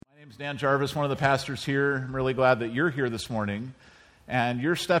name's Dan Jarvis, one of the pastors here. I'm really glad that you're here this morning. And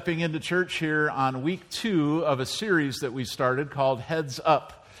you're stepping into church here on week 2 of a series that we started called Heads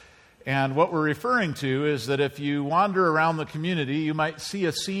Up. And what we're referring to is that if you wander around the community, you might see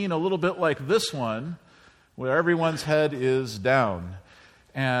a scene a little bit like this one, where everyone's head is down.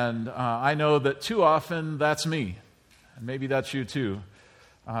 And I know that too often that's me. And maybe that's you too.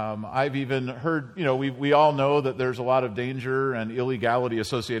 I've even heard, we all know that there's a lot of danger and illegality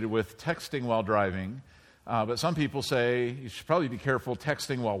associated with texting while driving. But some people say you should probably be careful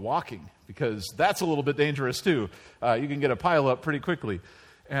texting while walking, because that's a little bit dangerous too. You can get a pile up pretty quickly.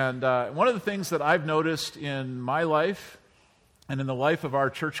 And one of the things that I've noticed in my life and in the life of our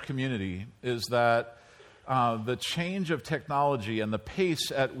church community is that the change of technology and the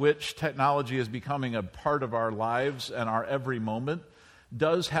pace at which technology is becoming a part of our lives and our every moment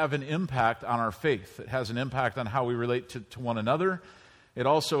does have an impact on our faith. It has an impact on how we relate to one another. It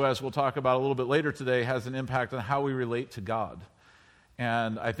also, as we'll talk about a little bit later today, has an impact on how we relate to God.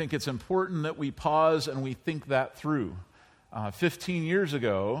 And I think it's important that we pause and we think that through. 15 years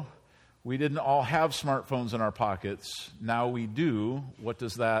ago, we didn't all have smartphones in our pockets. Now we do. What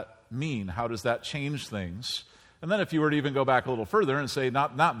does that mean? How does that change things? And then if you were to even go back a little further and say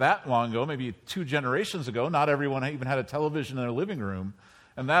not that long ago, maybe 2 generations ago, not everyone even had a television in their living room.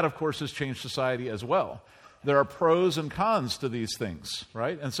 And that, of course, has changed society as well. There are pros and cons to these things,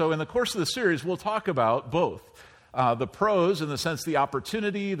 right? And so in the course of the series, we'll talk about both. The pros, in the sense the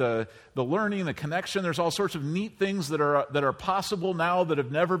opportunity, the learning, the connection. There's all sorts of neat things that are possible now that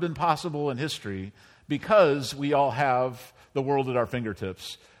have never been possible in history because we all have the world at our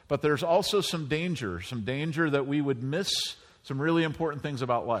fingertips. But there's also some danger that we would miss some really important things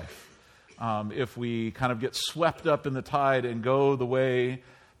about life if we kind of get swept up in the tide and go the way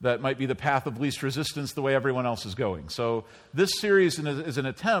that might be the path of least resistance, the way everyone else is going. So this series is an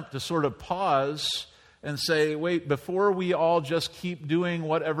attempt to sort of pause and say, wait, before we all just keep doing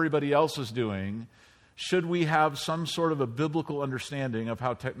what everybody else is doing, should we have some sort of a biblical understanding of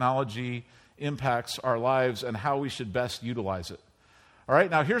how technology impacts our lives and how we should best utilize it? All right,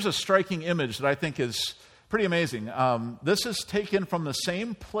 now here's a striking image that I think is pretty amazing. This is taken from the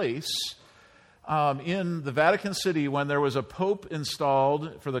same place in the Vatican City when there was a pope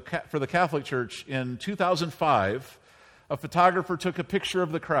installed for the Catholic Church in 2005. A photographer took a picture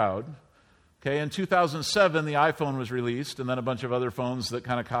of the crowd. Okay, in 2007, the iPhone was released, and then a bunch of other phones that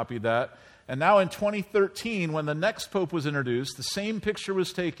kind of copied that. And now in 2013, when the next pope was introduced, the same picture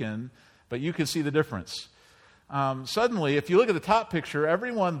was taken, but you can see the difference. Suddenly, if you look at the top picture,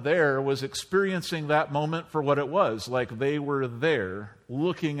 everyone there was experiencing that moment for what it was, like they were there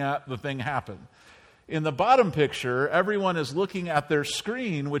looking at the thing happen. In the bottom picture, everyone is looking at their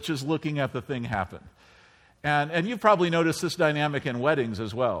screen, which is looking at the thing happen. And you've probably noticed this dynamic in weddings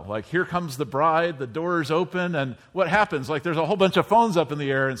as well. Like, here comes the bride, the doors open, and what happens? Like, there's a whole bunch of phones up in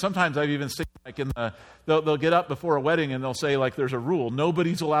the air, and sometimes I've even seen, like, they'll get up before a wedding, and they'll say, like, there's a rule.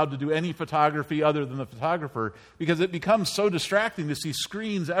 Nobody's allowed to do any photography other than the photographer, because it becomes so distracting to see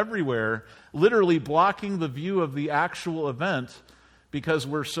screens everywhere, literally blocking the view of the actual event, because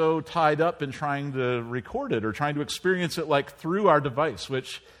we're so tied up in trying to record it or trying to experience it, like, through our device,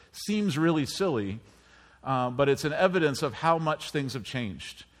 which seems really silly. But it's an evidence of how much things have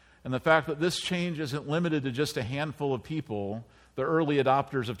changed. And the fact that this change isn't limited to just a handful of people, the early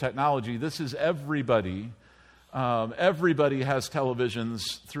adopters of technology. This is everybody. Everybody has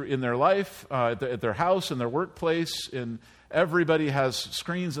televisions in their life, at their house, in their workplace, and everybody has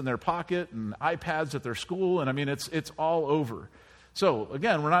screens in their pocket and iPads at their school. And I mean, it's all over. So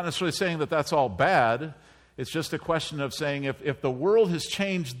again, we're not necessarily saying that that's all bad. It's just a question of saying if the world has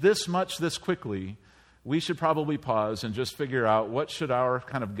changed this much this quickly, we should probably pause and just figure out what should our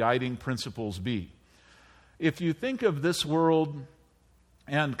kind of guiding principles be. If you think of this world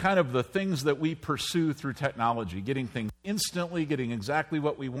and kind of the things that we pursue through technology, getting things instantly, getting exactly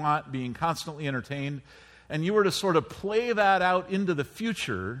what we want, being constantly entertained, and you were to sort of play that out into the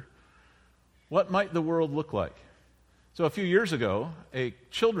future, what might the world look like? So a few years ago, a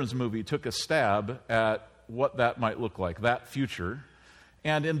children's movie took a stab at what that might look like, that future.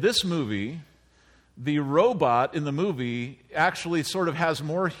 And in this movie, the robot in the movie actually sort of has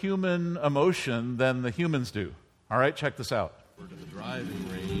more human emotion than the humans do. All right, check this out. To the driving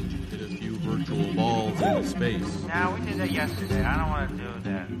range and hit a few virtual balls into space. Now, we did that yesterday. I don't want to do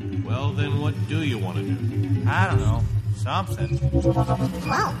that. Well, then what do you want to do? I don't know. Something.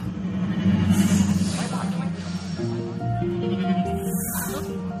 Wow.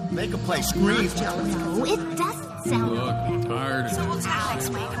 Make a place scream. No, it doesn't sound Look, I'm tired of So I'll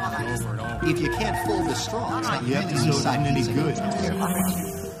explain all this. over and over. If you can't fold the straws, you have to decide to be good.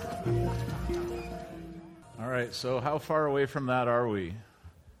 All right, so how far away from that are we?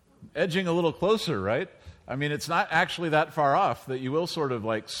 Edging a little closer, right? I mean, it's not actually that far off that you will sort of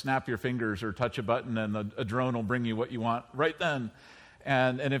like snap your fingers or touch a button and a drone will bring you what you want right then.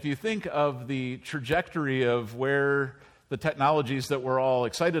 And if you think of the trajectory of where the technologies that we're all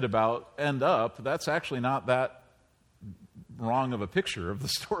excited about end up, that's actually not that wrong of a picture of the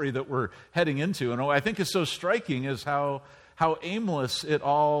story that we're heading into. And what I think is so striking is how aimless it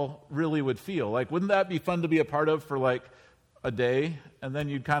all really would feel. Like, wouldn't that be fun to be a part of for like a day? And then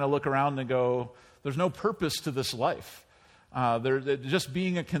you'd kind of look around and go, there's no purpose to this life. Just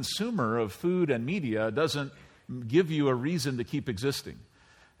being a consumer of food and media doesn't give you a reason to keep existing.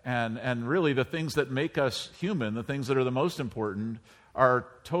 And really the things that make us human, the things that are the most important, are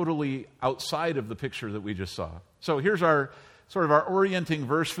totally outside of the picture that we just saw. So here's our orienting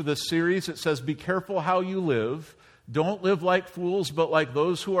verse for this series. It says, "Be careful how you live. Don't live like fools, but like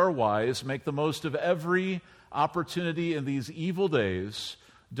those who are wise. Make the most of every opportunity in these evil days.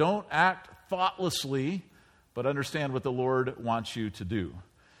 Don't act thoughtlessly, but understand what the Lord wants you to do."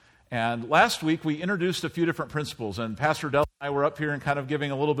 And last week we introduced a few different principles, and Pastor Dell and I were up here and kind of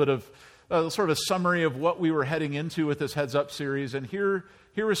giving a little bit of sort of summary of what we were heading into with this Heads Up series. And here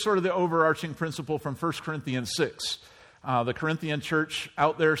is sort of the overarching principle from 1 Corinthians 6. The Corinthian church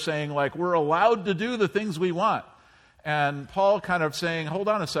out there saying, like, we're allowed to do the things we want. And Paul kind of saying, hold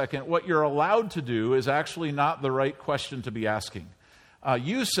on a second, what you're allowed to do is actually not the right question to be asking.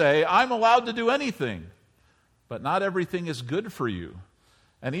 You say, I'm allowed to do anything, but not everything is good for you.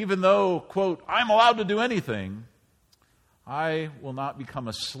 And even though, quote, I'm allowed to do anything, I will not become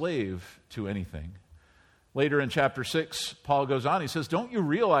a slave to anything. Later in chapter 6, Paul goes on, he says, don't you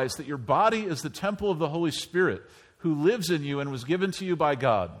realize that your body is the temple of the Holy Spirit who lives in you and was given to you by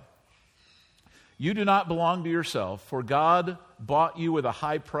God? You do not belong to yourself, for God bought you with a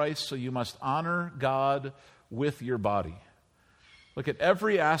high price, so you must honor God with your body. Look, at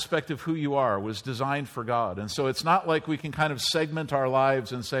every aspect of who you are was designed for God. And so it's not like we can kind of segment our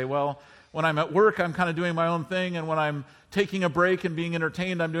lives and say, well, when I'm at work, I'm kind of doing my own thing, and when I'm taking a break and being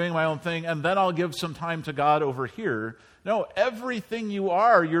entertained, I'm doing my own thing, and then I'll give some time to God over here. No, everything you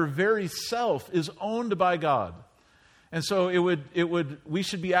are, your very self, is owned by God. And so we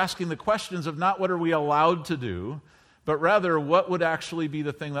should be asking the questions of not what are we allowed to do, but rather what would actually be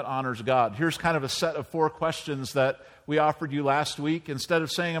the thing that honors God. Here's kind of a set of 4 questions that we offered you last week. Instead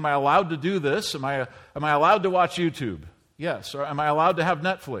of saying, am I allowed to do this? Am I allowed to watch YouTube? Yes. Or am I allowed to have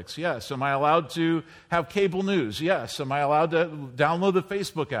Netflix? Yes. Am I allowed to have cable news? Yes. Am I allowed to download the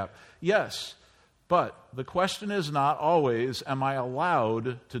Facebook app? Yes. But the question is not always, am I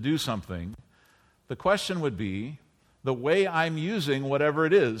allowed to do something? The question would be, the way I'm using whatever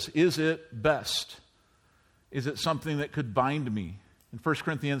it is it best? Is it something that could bind me? In 1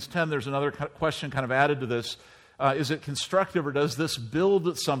 Corinthians 10, there's another question kind of added to this. Is it constructive, or does this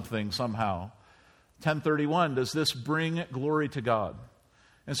build something somehow? 10:31, does this bring glory to God?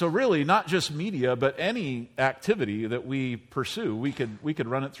 And so really, not just media, but any activity that we pursue, we could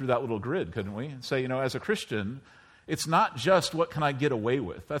run it through that little grid, couldn't we? And say, as a Christian, it's not just what can I get away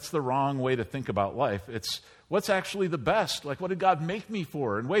with. That's the wrong way to think about life. It's what's actually the best. Like, what did God make me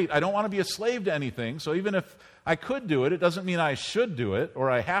for? And wait, I don't want to be a slave to anything, so even if I could do it, it doesn't mean I should do it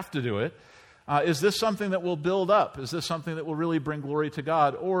or I have to do it. Is this something that will build up? Is this something that will really bring glory to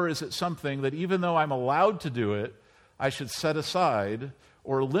God? Or is it something that even though I'm allowed to do it, I should set aside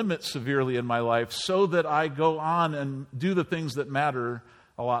or limit severely in my life so that I go on and do the things that matter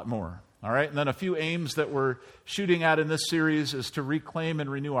a lot more? All right, and then a few aims that we're shooting at in this series is to reclaim and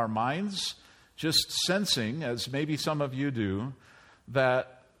renew our minds, just sensing, as maybe some of you do,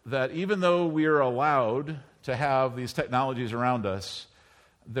 that even though we are allowed to have these technologies around us,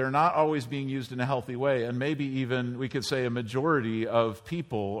 they're not always being used in a healthy way, and maybe even we could say a majority of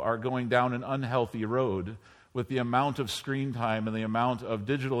people are going down an unhealthy road with the amount of screen time and the amount of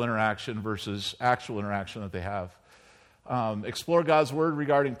digital interaction versus actual interaction that they have. Explore God's Word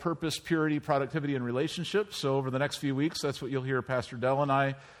regarding purpose, purity, productivity, and relationships. So over the next few weeks, that's what you'll hear Pastor Dell and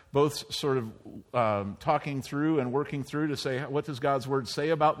I both sort of talking through and working through to say, what does God's Word say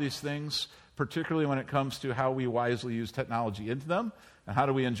about these things, particularly when it comes to how we wisely use technology into them, and how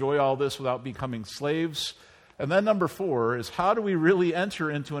do we enjoy all this without becoming slaves. And then number 4 is, how do we really enter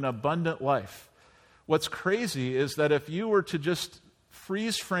into an abundant life? What's crazy is that if you were to just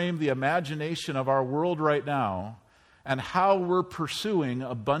freeze frame the imagination of our world right now and how we're pursuing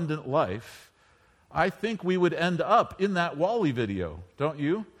abundant life, I think we would end up in that WALL-E video, don't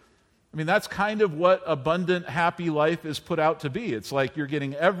you? I mean, that's kind of what abundant, happy life is put out to be. It's like you're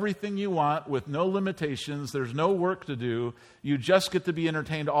getting everything you want with no limitations. There's no work to do. You just get to be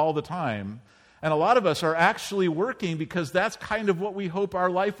entertained all the time. And a lot of us are actually working because that's kind of what we hope our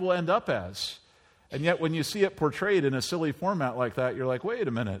life will end up as. And yet when you see it portrayed in a silly format like that, you're like, wait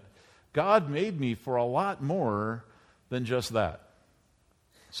a minute. God made me for a lot more than just that.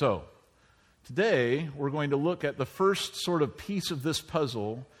 So, today we're going to look at the first sort of piece of this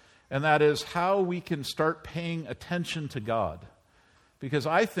puzzle, and that is how we can start paying attention to God. Because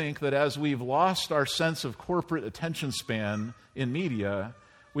I think that as we've lost our sense of corporate attention span in media,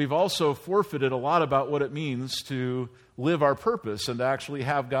 we've also forfeited a lot about what it means to live our purpose and to actually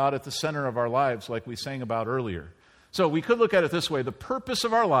have God at the center of our lives, like we sang about earlier. So we could look at it this way. The purpose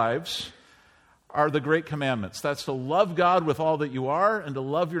of our lives are the great commandments. That's to love God with all that you are and to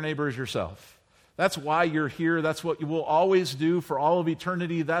love your neighbor as yourself. That's why you're here. That's what you will always do for all of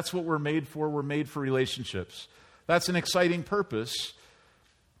eternity. That's what we're made for. We're made for relationships. That's an exciting purpose.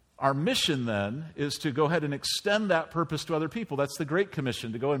 Our mission then is to go ahead and extend that purpose to other people. That's the Great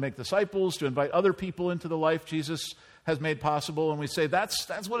Commission, to go and make disciples, to invite other people into the life Jesus has made possible. And we say that's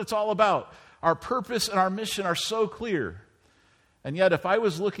what it's all about. Our purpose and our mission are so clear. And yet, if I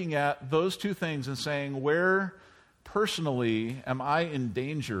was looking at those two things and saying, where personally am I in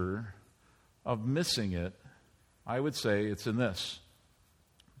danger of missing it, I would say it's in this.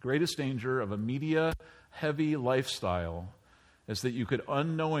 Greatest danger of a media-heavy lifestyle is that you could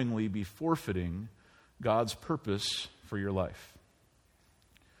unknowingly be forfeiting God's purpose for your life.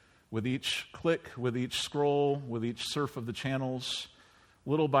 With each click, with each scroll, with each surf of the channels,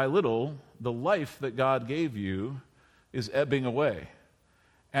 little by little, the life that God gave you is ebbing away.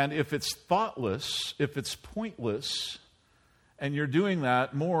 And if it's thoughtless, if it's pointless, and you're doing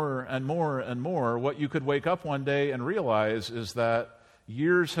that more and more and more, what you could wake up one day and realize is that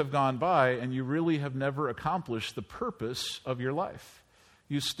years have gone by and you really have never accomplished the purpose of your life.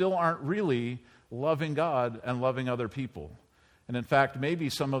 You still aren't really loving God and loving other people. And in fact, maybe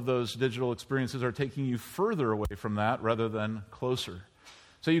some of those digital experiences are taking you further away from that rather than closer.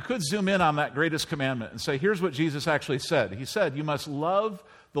 So you could zoom in on that greatest commandment and say, here's what Jesus actually said. He said, you must love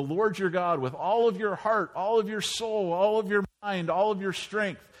the Lord your God with all of your heart, all of your soul, all of your mind, all of your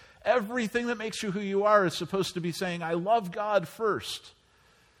strength. Everything that makes you who you are is supposed to be saying, I love God first.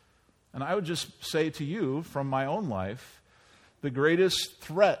 And I would just say to you from my own life, the greatest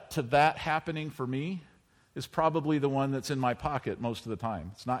threat to that happening for me is probably the one that's in my pocket most of the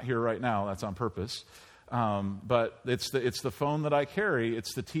time. It's not here right now. That's on purpose. But it's the phone that I carry.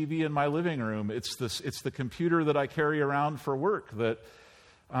 It's the TV in my living room. It's the computer that I carry around for work that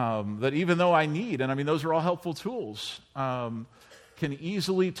even though I need, and I mean those are all helpful tools, can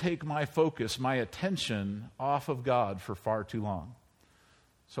easily take my focus, my attention off of God for far too long.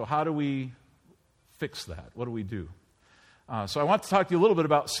 So how do we fix that? What do we do? So I want to talk to you a little bit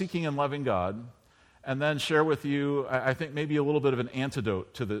about seeking and loving God, and then share with you, I think, maybe a little bit of an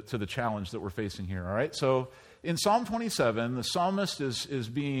antidote to the challenge that we're facing here. All right. So in Psalm 27, the psalmist is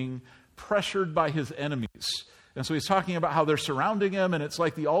being pressured by his enemies, and so he's talking about how they're surrounding him, and it's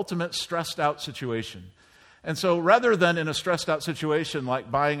like the ultimate stressed out situation. And so rather than in a stressed out situation like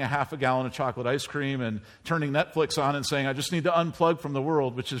buying a half a gallon of chocolate ice cream and turning Netflix on and saying, I just need to unplug from the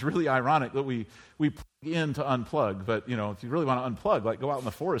world, which is really ironic that we plug in to unplug. But, if you really want to unplug, like go out in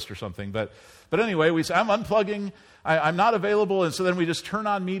the forest or something. But anyway, we say, I'm unplugging, I'm not available. And so then we just turn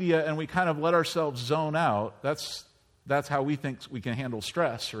on media and we kind of let ourselves zone out. That's how we think we can handle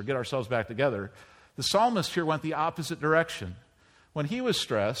stress or get ourselves back together. The psalmist here went the opposite direction. When he was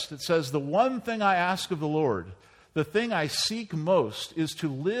stressed, it says, the one thing I ask of the Lord, the thing I seek most, is to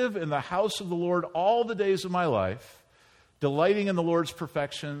live in the house of the Lord all the days of my life, delighting in the Lord's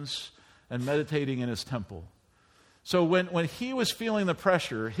perfections and meditating in his temple. So when he was feeling the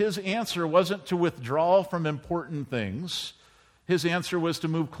pressure, his answer wasn't to withdraw from important things. His answer was to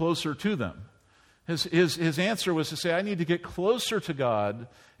move closer to them. His answer was to say, I need to get closer to God.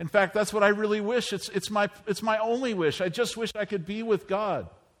 In fact, that's what I really wish. It's my only wish. I just wish I could be with God.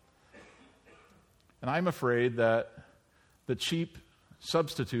 And I'm afraid that the cheap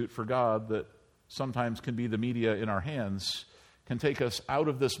substitute for God that sometimes can be the media in our hands can take us out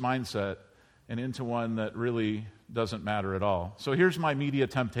of this mindset and into one that really doesn't matter at all. So here's my media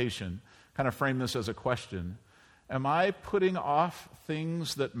temptation. Kind of frame this as a question. Am I putting off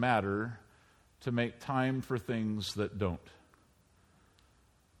things that matter to make time for things that don't?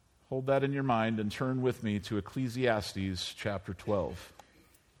 Hold that in your mind and turn with me to Ecclesiastes chapter 12.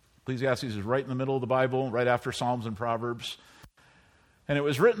 Ecclesiastes is right in the middle of the Bible, right after Psalms and Proverbs. And it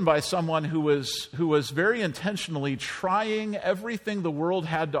was written by someone who was very intentionally trying everything the world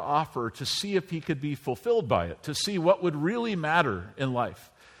had to offer to see if he could be fulfilled by it, to see what would really matter in life.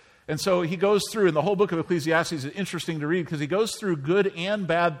 And so he goes through, and the whole book of Ecclesiastes is interesting to read because he goes through good and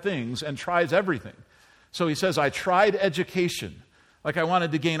bad things and tries everything. So he says, I tried education. Like I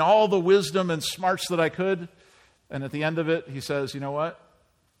wanted to gain all the wisdom and smarts that I could. And at the end of it, he says, you know what?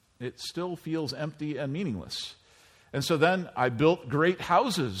 It still feels empty and meaningless. And so then I built great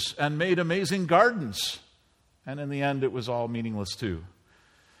houses and made amazing gardens. And in the end, it was all meaningless too.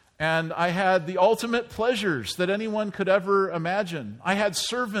 And I had the ultimate pleasures that anyone could ever imagine. I had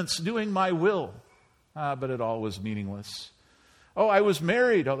servants doing my will, but it all was meaningless. Oh, I was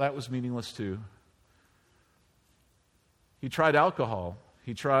married. Oh, that was meaningless too. He tried alcohol.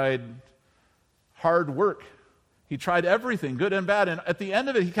 He tried hard work. He tried everything, good and bad. And at the end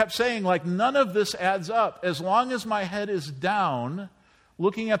of it, he kept saying, like, none of this adds up. As long as my head is down,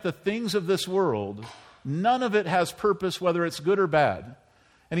 looking at the things of this world, none of it has purpose, whether it's good or bad.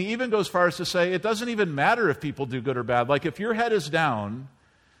 And he even goes far as to say, it doesn't even matter if people do good or bad. Like, if your head is down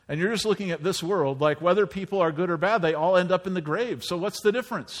and you're just looking at this world, like, whether people are good or bad, they all end up in the grave. So what's the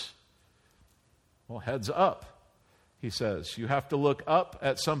difference? Well, heads up. He says, you have to look up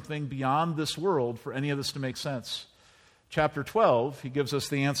at something beyond this world for any of this to make sense. Chapter 12, he gives us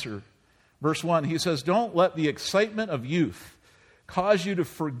the answer. Verse 1, he says, don't let the excitement of youth cause you to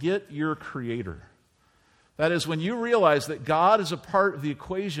forget your Creator. That is, when you realize that God is a part of the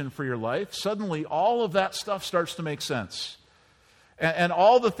equation for your life, suddenly all of that stuff starts to make sense. And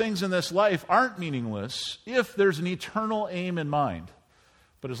all the things in this life aren't meaningless if there's an eternal aim in mind.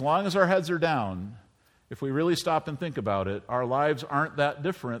 But as long as our heads are down, if we really stop and think about it, our lives aren't that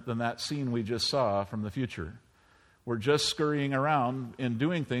different than that scene we just saw from the future. We're just scurrying around and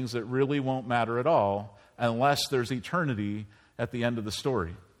doing things that really won't matter at all unless there's eternity at the end of the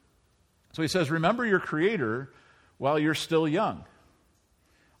story. So he says, remember your Creator while you're still young.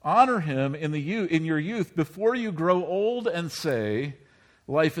 Honor Him in your youth before you grow old and say,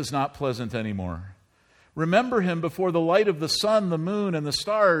 life is not pleasant anymore. Remember Him before the light of the sun, the moon, and the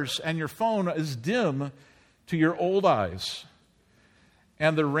stars, and your phone is dim to your old eyes,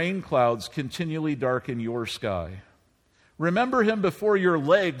 and the rain clouds continually darken your sky. Remember Him before your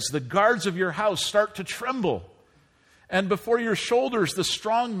legs, the guards of your house, start to tremble, and before your shoulders, the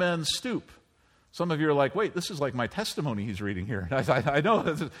strong men stoop. Some of you are like, wait, this is like my testimony he's reading here. I know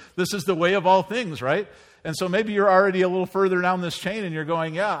this is the way of all things, right? And so maybe you're already a little further down this chain and you're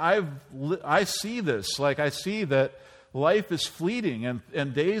going, yeah, I see this. Like, I see that life is fleeting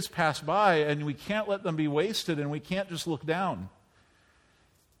and days pass by and we can't let them be wasted and we can't just look down.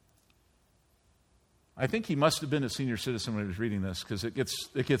 I think he must have been a senior citizen when he was reading this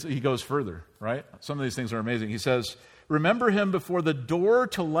because he goes further, right? Some of these things are amazing. He says, remember Him before the door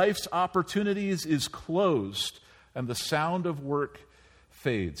to life's opportunities is closed and the sound of work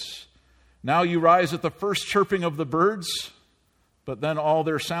fades. Now you rise at the first chirping of the birds, but then all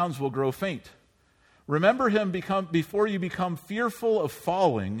their sounds will grow faint. Remember Him before you become fearful of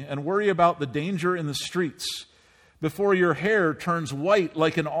falling and worry about the danger in the streets, before your hair turns white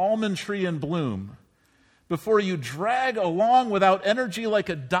like an almond tree in bloom, before you drag along without energy like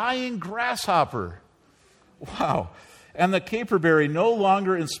a dying grasshopper. Wow. And the caperberry no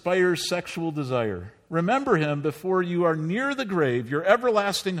longer inspires sexual desire. Remember Him before you are near the grave, your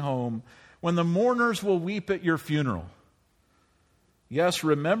everlasting home, when the mourners will weep at your funeral. Yes,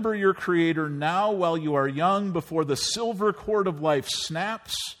 remember your Creator now while you are young, before the silver cord of life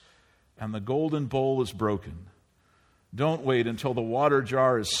snaps and the golden bowl is broken. Don't wait until the water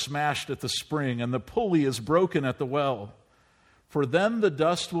jar is smashed at the spring and the pulley is broken at the well. For then the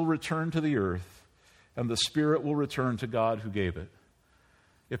dust will return to the earth and the spirit will return to God who gave it.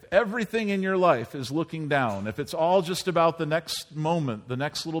 If everything in your life is looking down, if it's all just about the next moment, the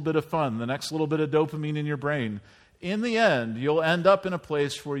next little bit of fun, the next little bit of dopamine in your brain, in the end, you'll end up in a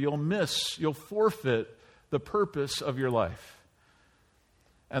place where you'll forfeit the purpose of your life.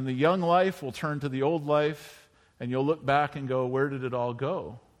 And the young life will turn to the old life, and you'll look back and go, where did it all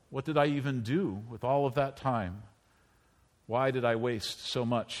go? What did I even do with all of that time? Why did I waste so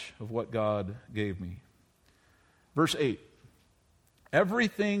much of what God gave me? Verse 8.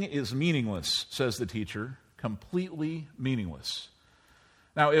 Everything is meaningless, says the teacher, completely meaningless.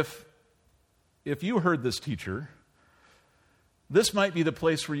 Now, if you heard this teacher, this might be the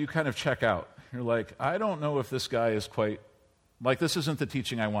place where you kind of check out. You're like, I don't know if this guy is quite, like, this isn't the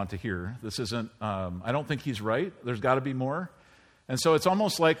teaching I want to hear. This isn't, I don't think he's right. There's got to be more. And so it's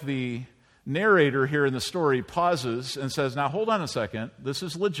almost like the narrator here in the story pauses and says, now hold on a second. This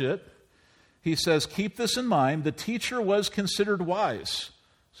is legit. He says, keep this in mind, the teacher was considered wise.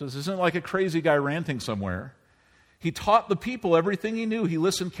 So this isn't like a crazy guy ranting somewhere. He taught the people everything he knew. He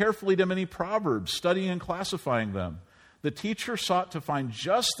listened carefully to many proverbs, studying and classifying them. The teacher sought to find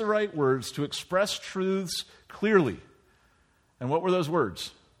just the right words to express truths clearly. And what were those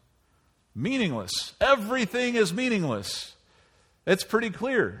words? Meaningless. Everything is meaningless. It's pretty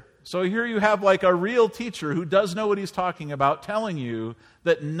clear. So here you have like a real teacher who does know what he's talking about, telling you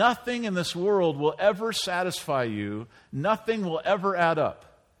that nothing in this world will ever satisfy you. Nothing will ever add up.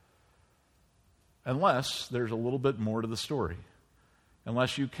 Unless there's a little bit more to the story.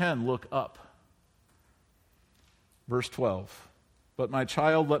 Unless you can look up. Verse 12. But my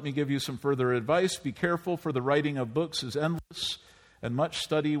child, let me give you some further advice. Be careful, for the writing of books is endless, and much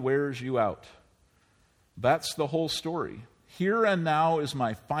study wears you out. That's the whole story. Here and now is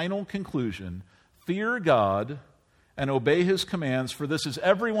my final conclusion. Fear God and obey His commands, for this is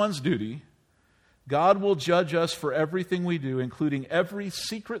everyone's duty. God will judge us for everything we do, including every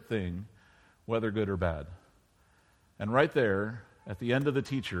secret thing, whether good or bad. And right there, at the end of the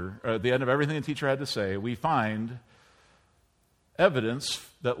teacher, or at the end of everything the teacher had to say, we find evidence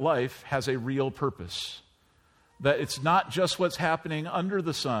that life has a real purpose. That it's not just what's happening under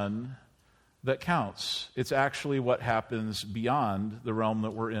the sun that counts. It's actually what happens beyond the realm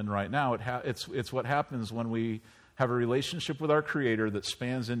that we're in right now. It's what happens when we have a relationship with our Creator that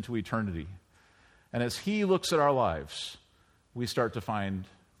spans into eternity. And as He looks at our lives, we start to find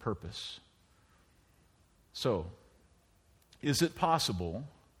purpose. So, is it possible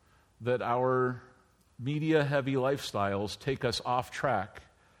that our media-heavy lifestyles take us off track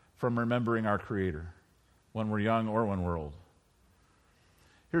from remembering our Creator when we're young or when we're old?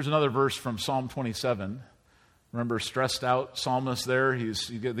 Here's another verse from Psalm 27. Remember, stressed out psalmist there.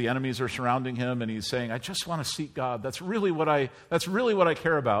 The enemies are surrounding him, and he's saying, "I just want to seek God. That's really what I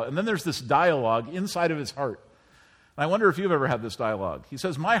care about." And then there's this dialogue inside of his heart. And I wonder if you've ever had this dialogue. He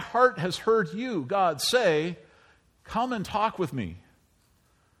says, "My heart has heard you, God, say, 'Come and talk with me.'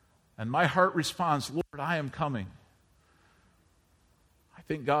 And my heart responds, 'Lord, I am coming.'" I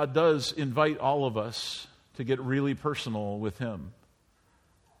think God does invite all of us to get really personal with Him,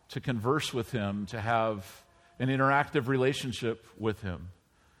 to converse with Him, to have an interactive relationship with Him.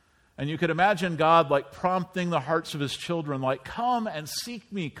 And you could imagine God like prompting the hearts of His children, like, "Come and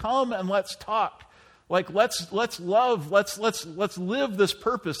seek me, come and let's talk. Like, let's love, let's live this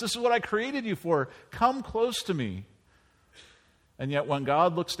purpose. This is what I created you for. Come close to me." And yet when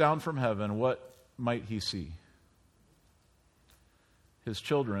God looks down from heaven, what might He see? His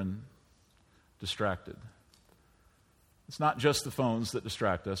children distracted. It's not just the phones that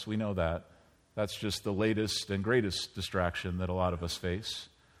distract us, we know that. That's just the latest and greatest distraction that a lot of us face.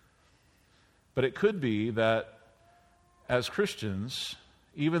 But it could be that as Christians,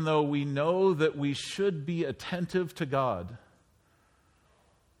 even though we know that we should be attentive to God,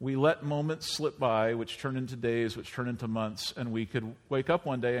 we let moments slip by, which turn into days, which turn into months, and we could wake up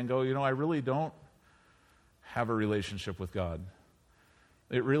one day and go, I really don't have a relationship with God.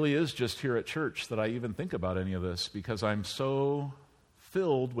 It really is just here at church that I even think about any of this, because I'm so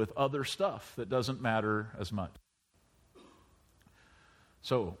filled with other stuff that doesn't matter as much.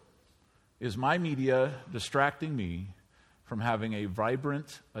 So, is my media distracting me from having a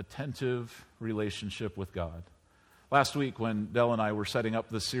vibrant, attentive relationship with God? Last week, when Dell and I were setting up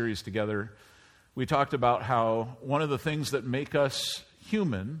this series together, we talked about how one of the things that make us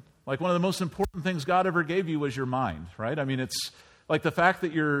human, like one of the most important things God ever gave you, was your mind, right? I mean, it's like the fact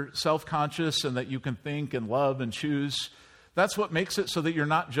that you're self-conscious and that you can think and love and choose. That's what makes it so that you're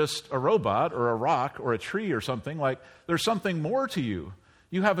not just a robot or a rock or a tree or something. Like, there's something more to you.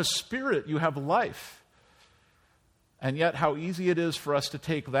 You have a spirit. You have life. And yet, how easy it is for us to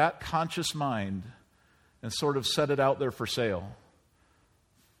take that conscious mind and sort of set it out there for sale.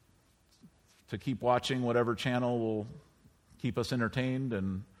 To keep watching whatever channel will keep us entertained,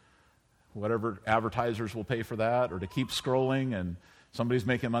 and whatever advertisers will pay for that, or to keep scrolling and somebody's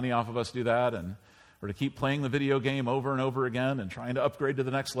making money off of us do that, or to keep playing the video game over and over again and trying to upgrade to the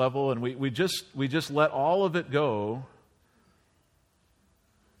next level. And we just let all of it go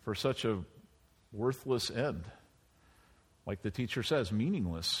for such a worthless end. Like the teacher says,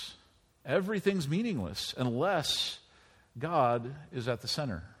 meaningless. Everything's meaningless unless God is at the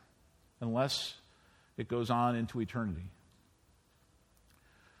center, unless it goes on into eternity.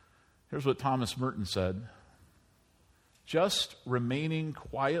 Here's what Thomas Merton said: "Just remaining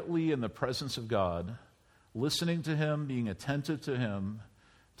quietly in the presence of God, listening to Him, being attentive to Him,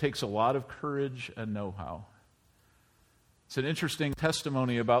 takes a lot of courage and know-how." It's an interesting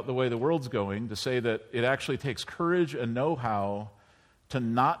testimony about the way the world's going, to say that it actually takes courage and know-how to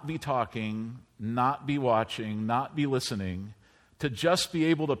not be talking, not be watching, not be listening, to just be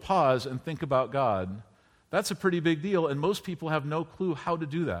able to pause and think about God, that's a pretty big deal, and most people have no clue how to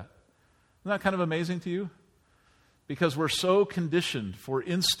do that. Isn't that kind of amazing to you? Because we're so conditioned for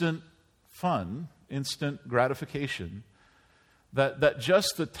instant fun, instant gratification, that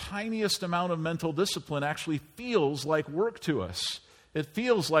just the tiniest amount of mental discipline actually feels like work to us. It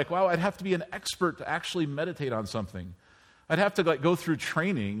feels like, wow, I'd have to be an expert to actually meditate on something. I'd have to go through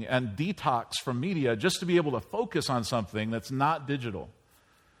training and detox from media just to be able to focus on something that's not digital.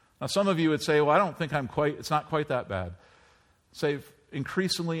 Now, some of you would say, well, I don't think it's not quite that bad. Say,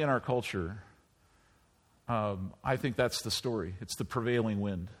 increasingly in our culture, I think that's the story. It's the prevailing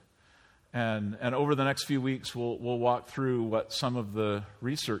wind. And over the next few weeks, we'll walk through what some of the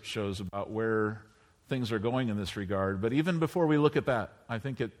research shows about where things are going in this regard. But even before we look at that, I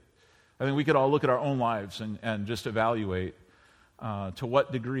think we could all look at our own lives and just evaluate to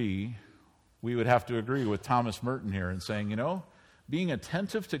what degree we would have to agree with Thomas Merton here in saying, being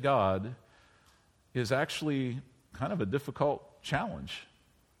attentive to God is actually kind of a difficult challenge.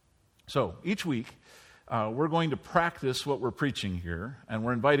 So each week, we're going to practice what we're preaching here, and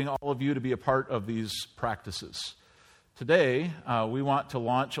we're inviting all of you to be a part of these practices. Today, we want to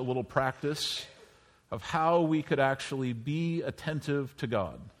launch a little practice of how we could actually be attentive to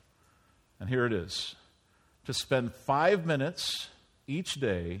God. And here it is. To spend 5 minutes each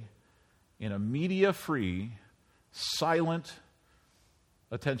day in a media-free, silent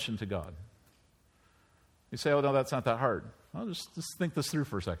attention to God. You say, oh, no, that's not that hard. Well, just think this through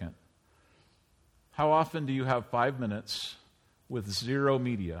for a second. How often do you have 5 minutes with zero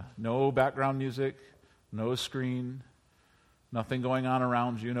media? No background music, no screen, nothing going on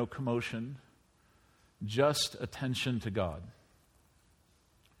around you, no commotion, just attention to God.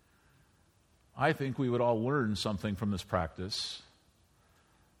 I think we would all learn something from this practice,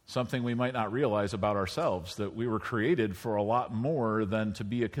 something we might not realize about ourselves, that we were created for a lot more than to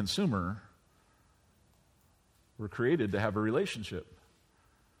be a consumer. We're created to have a relationship.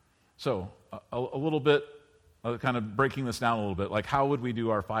 So, a little bit, kind of breaking this down a little bit, like how would we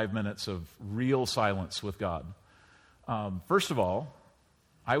do our 5 minutes of real silence with God? First of all,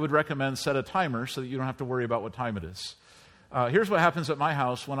 I would recommend set a timer so that you don't have to worry about what time it is. Here's what happens at my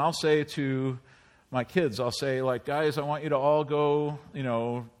house when I'll say to my kids, I'll say, like, guys, I want you to all go,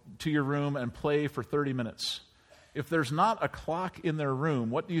 to your room and play for 30 minutes. If there's not a clock in their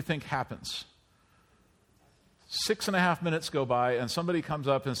room, what do you think happens? 6.5 minutes go by and somebody comes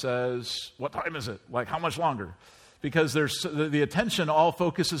up and says, what time is it? Like, how much longer? Because the attention all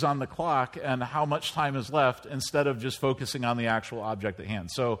focuses on the clock and how much time is left instead of just focusing on the actual object at hand.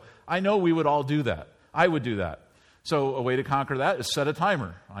 So I know we would all do that. I would do that. So a way to conquer that is set a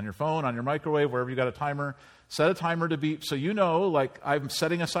timer on your phone, on your microwave, wherever you got a timer. Set a timer to beep so you know, like, I'm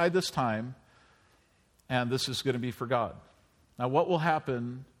setting aside this time and this is going to be for God. Now, what will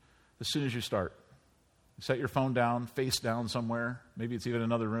happen as soon as you start? You set your phone down, face down somewhere. Maybe it's even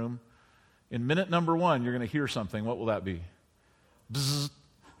another room. In minute number 1, you're going to hear something. What will that be? Bzzz.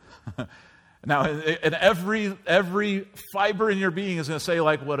 Now, and every fiber in your being is going to say,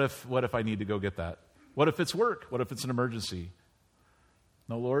 like, what if I need to go get that? What if it's work? What if it's an emergency?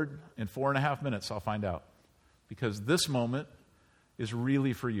 No, Lord, in 4.5 minutes I'll find out. Because this moment is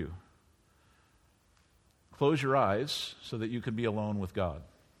really for you. Close your eyes so that you can be alone with God.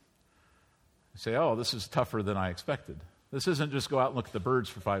 You say, oh, this is tougher than I expected. This isn't just go out and look at the birds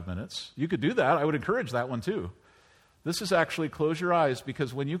for 5 minutes. You could do that. I would encourage that one too. This is actually close your eyes,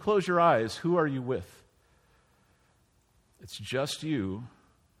 because when you close your eyes, who are you with? It's just you,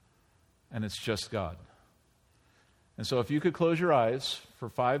 and it's just God. And so if you could close your eyes for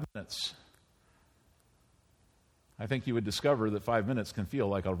 5 minutes, I think you would discover that 5 minutes can feel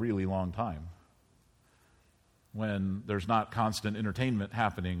like a really long time when there's not constant entertainment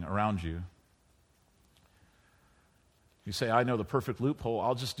happening around you. You say, I know the perfect loophole.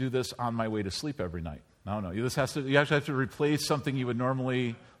 I'll just do this on my way to sleep every night. No. You actually have to replace something you would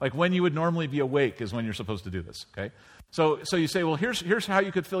normally, like when you would normally be awake is when you're supposed to do this, okay? So you say, well, here's how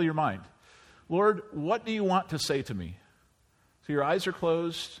you could fill your mind. Lord, what do you want to say to me? So your eyes are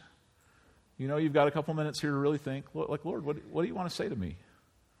closed. You know you've got a couple minutes here to really think. Like, Lord, what do you want to say to me?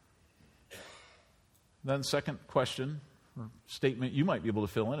 Then second question or statement you might be able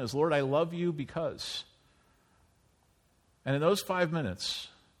to fill in is, Lord, I love you because. And in those 5 minutes,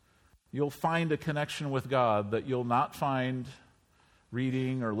 you'll find a connection with God that you'll not find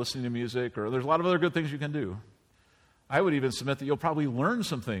reading or listening to music, or there's a lot of other good things you can do. I would even submit that you'll probably learn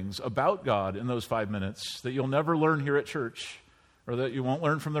some things about God in those 5 minutes that you'll never learn here at church, or that you won't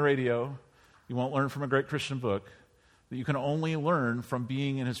learn from the radio, you won't learn from a great Christian book, that you can only learn from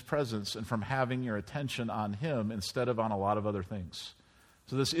being in his presence and from having your attention on him instead of on a lot of other things.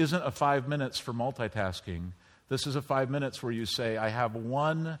 So this isn't a 5 minutes for multitasking. This is a 5 minutes where you say, I have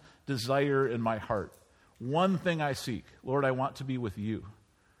one desire in my heart, one thing I seek. Lord, I want to be with you.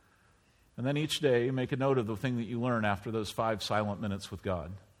 And then each day, make a note of the thing that you learn after those 5 silent minutes with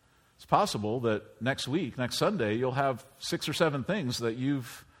God. It's possible that next week, next Sunday, you'll have 6 or 7 things that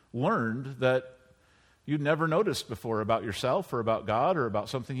you've learned that you'd never noticed before about yourself or about God or about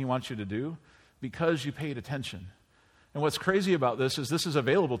something he wants you to do because you paid attention. And what's crazy about this is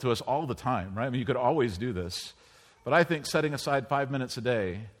available to us all the time, right? I mean, you could always do this. But I think setting aside 5 minutes a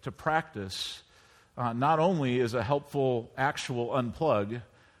day to practice not only is a helpful actual unplug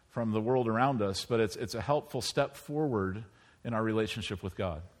from the world around us, but it's a helpful step forward in our relationship with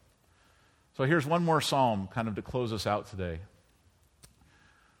God. So here's one more psalm kind of to close us out today.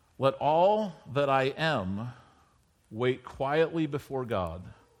 Let all that I am wait quietly before God,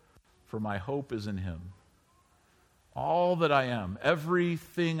 for my hope is in him. All that I am,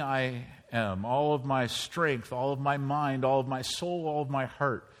 everything I am, all of my strength, all of my mind, all of my soul, all of my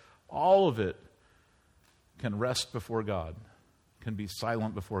heart, all of it can rest before God, can be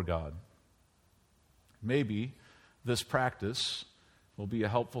silent before God. Maybe this practice will be a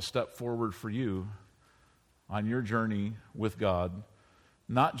helpful step forward for you on your journey with God,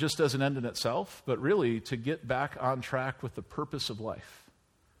 not just as an end in itself, but really to get back on track with the purpose of life.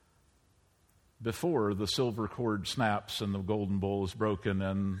 Before the silver cord snaps and the golden bowl is broken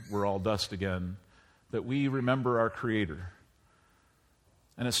and we're all dust again, that we remember our Creator.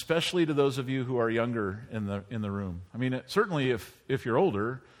 And especially to those of you who are younger in the room. I mean, certainly if you're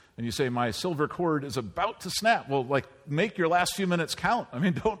older and you say, my silver cord is about to snap, well, make your last few minutes count. I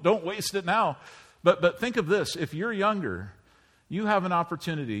mean, don't waste it now. But think of this. If you're younger, you have an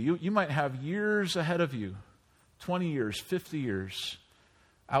opportunity. You might have years ahead of you, 20 years, 50 years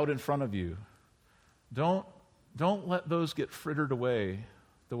out in front of you. Don't let those get frittered away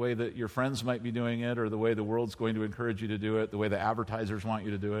the way that your friends might be doing it or the way the world's going to encourage you to do it, the way the advertisers want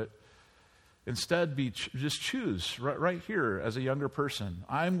you to do it. Instead, just choose right here as a younger person.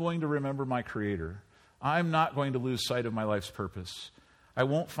 I'm going to remember my Creator. I'm not going to lose sight of my life's purpose. I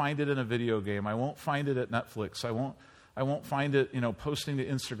won't find it in a video game. I won't find it at Netflix. I won't find it, posting to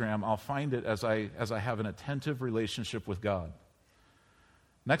Instagram. I'll find it as I have an attentive relationship with God.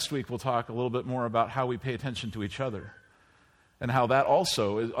 Next week, we'll talk a little bit more about how we pay attention to each other and how that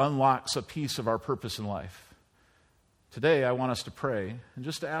also unlocks a piece of our purpose in life. Today, I want us to pray and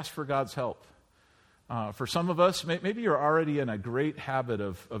just to ask for God's help. For some of us, maybe you're already in a great habit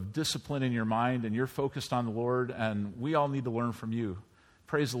of discipline in your mind and you're focused on the Lord, and we all need to learn from you.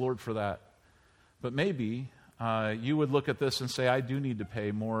 Praise the Lord for that. But maybe you would look at this and say, I do need to pay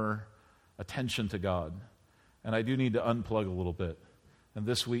more attention to God, and I do need to unplug a little bit. And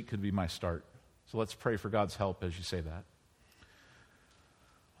this week could be my start. So let's pray for God's help as you say that.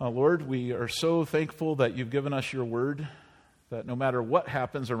 Lord, we are so thankful that you've given us your word, that no matter what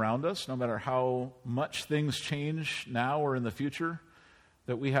happens around us, no matter how much things change now or in the future,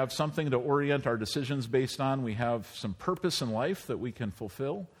 that we have something to orient our decisions based on. We have some purpose in life that we can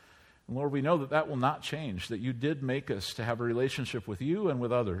fulfill. And Lord, we know that that will not change, that you did make us to have a relationship with you and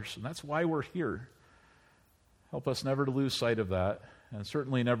with others. And that's why we're here. Help us never to lose sight of that, and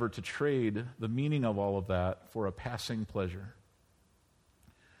certainly never to trade the meaning of all of that for a passing pleasure.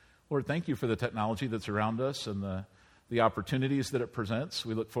 Lord, thank you for the technology that's around us and the opportunities that it presents.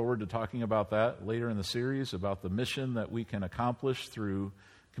 We look forward to talking about that later in the series, about the mission that we can accomplish through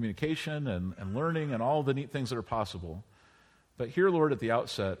communication and learning and all the neat things that are possible. But here, Lord, at the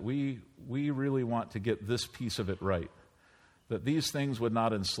outset, we really want to get this piece of it right, that these things would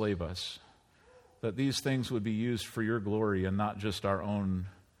not enslave us, that these things would be used for your glory and not just our own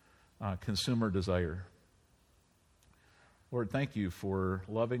consumer desire. Lord, thank you for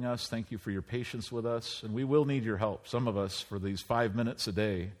loving us. Thank you for your patience with us. And we will need your help. Some of us, for these 5 minutes a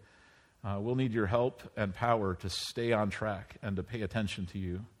day, we'll need your help and power to stay on track and to pay attention to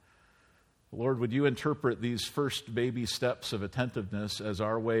you. Lord, would you interpret these first baby steps of attentiveness as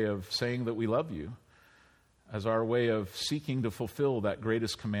our way of saying that we love you, as our way of seeking to fulfill that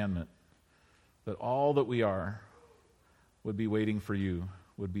greatest commandment, that all that we are would be waiting for you,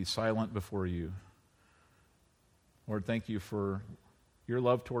 would be silent before you. Lord, thank you for your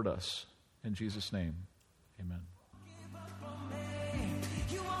love toward us. In Jesus' name, amen.